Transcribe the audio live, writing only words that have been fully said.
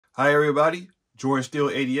Hi everybody, Jordan Steele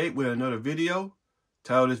 88 with another video.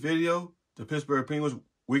 Title of this video, the Pittsburgh Penguins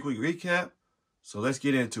weekly recap. So let's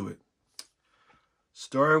get into it.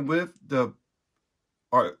 Starting with the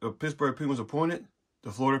Pittsburgh Penguins opponent,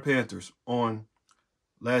 the Florida Panthers, on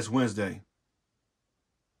last Wednesday.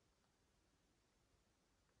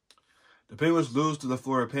 The Penguins lose to the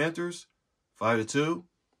Florida Panthers 5-2.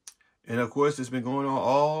 And of course, it's been going on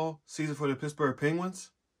all season for the Pittsburgh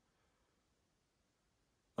Penguins.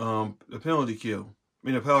 The penalty kill.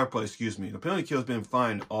 The power play, excuse me. The penalty kill has been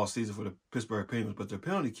fine all season for the Pittsburgh Penguins, but the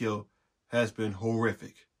penalty kill has been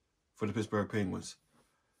horrific for the Pittsburgh Penguins.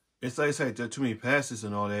 It's like there are too many passes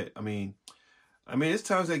and all that. I mean, it's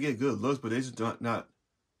times they get good looks, but they just not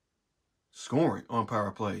scoring on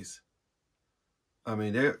power plays. I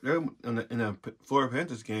mean, they're in the Florida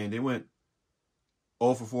Panthers game, they went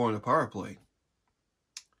 0 for 4 on the power play.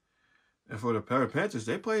 And for the Panthers,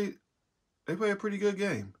 they played a pretty good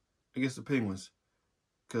game against the Penguins,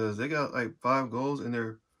 because they got like 5 goals in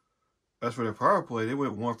their. As for their power play, they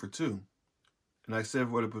went 1 for 2. And like I said,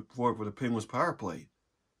 for the Penguins power play,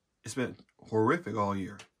 it's been horrific all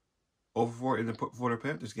year. 0 for 4 in the Florida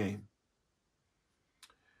Panthers game.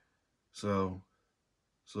 So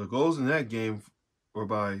the goals in that game were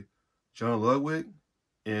by John Ludwig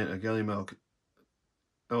and John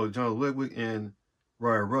Ludwig and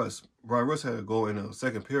Ryan Russ. Ryan Russ had a goal in the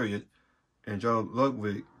second period, and John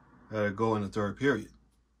Ludwig had a goal in the third period.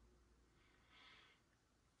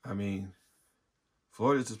 I mean,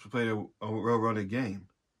 Florida just played a well-rounded game.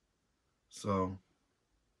 So,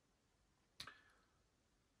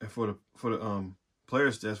 and for the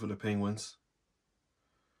player stats for the Penguins,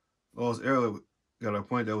 Lois Erler got a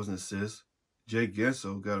point, that was an assist. Jake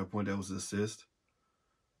Gensel got a point, that was an assist.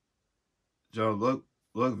 John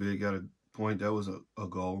Ludwig got a point, that was a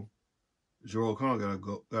goal. Joe O'Connell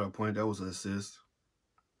got a point, that was an assist.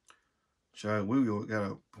 Chad Wiggle got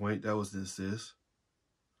a point, that was an assist.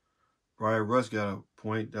 Brian Russ got a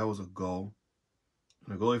point, that was a goal.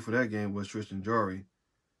 And the goalie for that game was Tristan Jarry.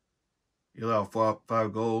 He allowed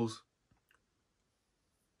 5 goals,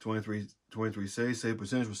 23 saves. Save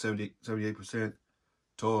percentage was 78%.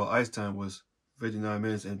 Total ice time was 59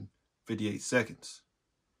 minutes and 58 seconds.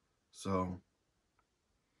 So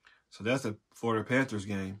that's the Florida Panthers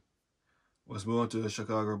game. Let's move on to the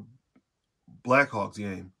Chicago Blackhawks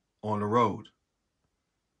game on the road.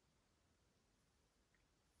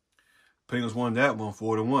 Penguins won that one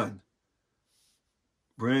 4-1.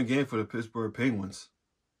 Brilliant game for the Pittsburgh Penguins,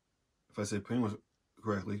 if I say Penguins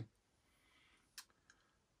correctly.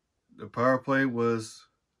 The power play was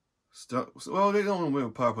well, they don't win a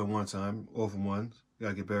power play one time, 0 for 1.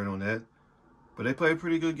 Gotta get better on that. But they played a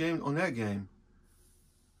pretty good game on that game.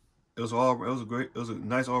 It was a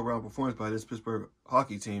nice all-around performance by this Pittsburgh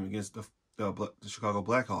hockey team against the Chicago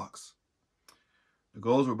Blackhawks. The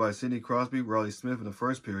goals were by Sidney Crosby, Riley Smith in the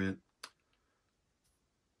first period.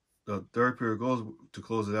 The third period goals to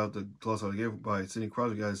close out the game by Sidney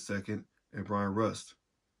Crosby got his second, and Brian Rust.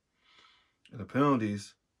 And the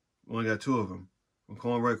penalties, we only got 2 of them.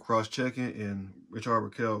 McCollum Wright cross-checking and Richard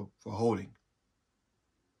Raquel for holding.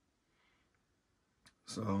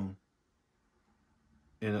 So,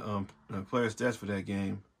 in the player stats for that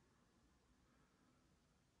game,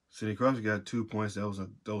 Sidney Crosby got 2 points. That was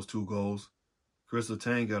those 2 goals. Chris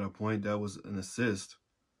Letang got a point. That was an assist.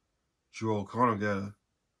 Drew O'Connor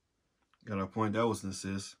got a point. That was an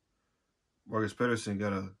assist. Marcus Pettersson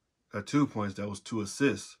got 2 points. That was 2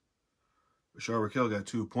 assists. Richard Raquel got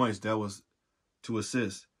 2 points. That was 2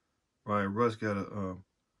 assists. Ryan Russ got a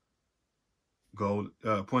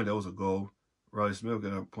point. That was a goal. Riley Smith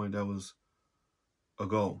got a point. That was a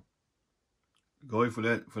goal. The goalie for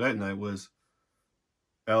that night was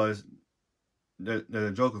Alex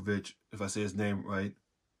Nedeljkovic, if I say his name right.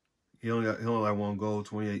 He only had 1 goal.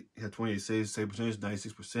 He had 28 saves. Save percentage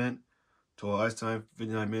 96%. Total ice time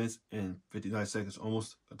 59 minutes and 59 seconds.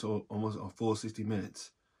 Almost a full 60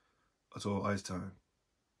 minutes of total ice time.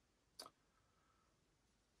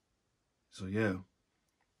 So yeah,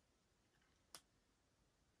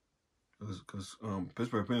 because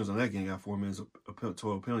Pittsburgh Penguins on that game got 4 minutes of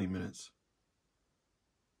total penalty minutes.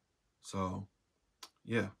 So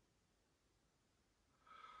yeah.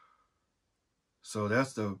 So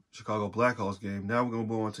that's the Chicago Blackhawks game. Now we're gonna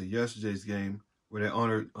move on to yesterday's game, where they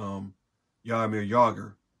honored Jaromir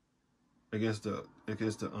Jagr against the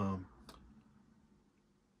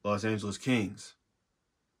Los Angeles Kings.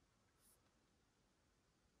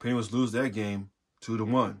 Penguins lose that game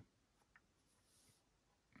 2-1.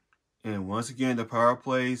 And once again, the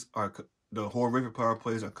horrific power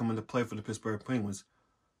plays are coming to play for the Pittsburgh Penguins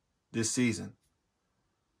this season.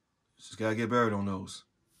 Just gotta get buried on those.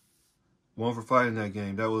 1 for 5 in that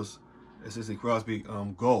game. That was Sidney Crosby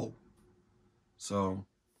goal. So,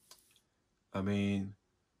 I mean,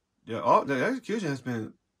 yeah, the execution has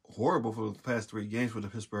been horrible for the past 3 games for the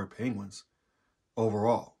Pittsburgh Penguins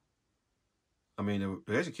overall. I mean,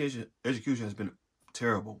 the execution has been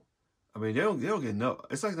terrible. I mean, they don't get enough.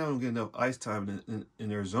 It's like they don't get enough ice time in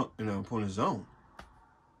their zone, in their opponent's zone.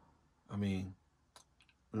 I mean,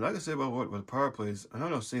 like I said about what the power plays, I know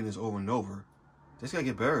I'm saying this over and over. They just gotta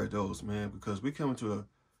get better at those, man, because we come to the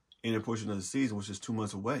end portion of the season, which is 2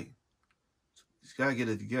 months away. Just gotta get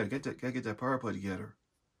it together. Gotta get that power play together.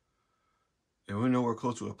 And we know we're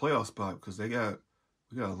close to a playoff spot because we got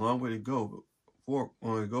a long way to go before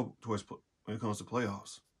when we go towards when it comes to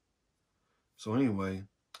playoffs. So anyway,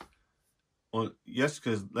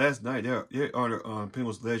 because last night they honored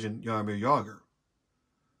Penguins legend Jaromir Jagr,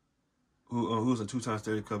 who was a 2-time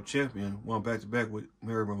Stanley Cup champion, won back-to-back with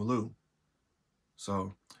Mary Romelu.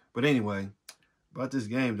 So, but anyway, about this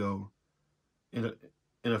game though, in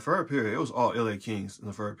the third period, it was all LA Kings in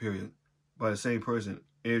the third period by the same person,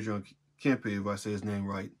 Adrian Kempe, if I say his name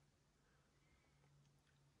right.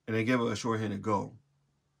 And they gave it a shorthanded goal.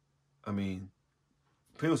 I mean,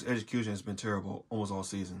 Penguins' execution has been terrible almost all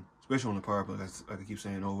season, especially on the power play, like I keep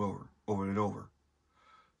saying over and over.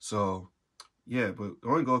 So, yeah, but the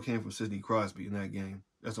only goal came from Sidney Crosby in that game.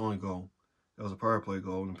 That's the only goal. That was a power play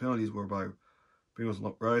goal. And the penalties were by Penguins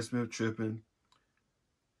Riley Smith tripping,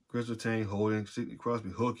 Chris Letang holding, Sidney Crosby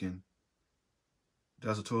hooking.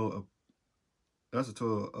 That's a total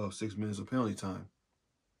of 6 minutes of penalty time.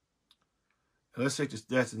 And let's take the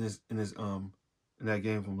stats in that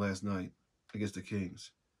game from last night against the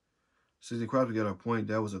Kings. Sidney Crosby got a point.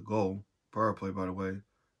 That was a goal. Power play, by the way.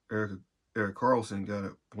 Erik Karlsson got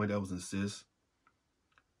a point. That was an assist.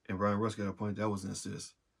 And Ryan Rust got a point. That was an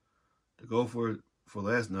assist. The goal for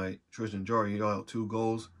last night, Tristan Jarry, he got out 2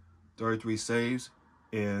 goals, 33 saves,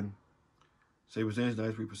 and save percentage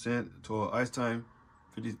 93%. Total ice time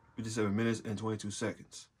 57 minutes and 22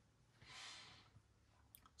 seconds.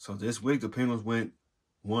 So this week the Penguins went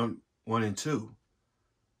 1-2.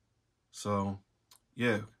 So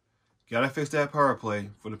yeah, gotta fix that power play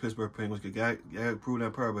for the Pittsburgh Penguins. Gotta improve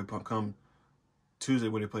that power play come Tuesday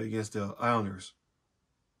when they play against the Islanders.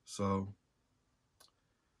 So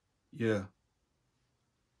yeah.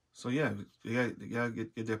 So yeah, they gotta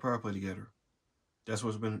get their power play together. That's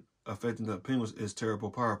what's been affecting the Penguins is terrible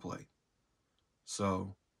power play.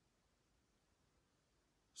 So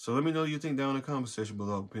let me know what you think down in the comment section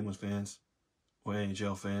below, Penguins fans or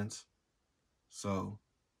NHL fans. So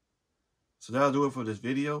that'll do it for this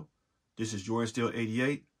video. This is Jordan Steele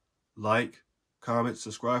 88. Like, comment,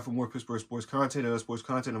 subscribe for more Pittsburgh sports content and other sports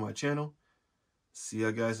content on my channel. See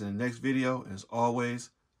you guys in the next video. And as always,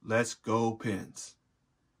 let's go Pens.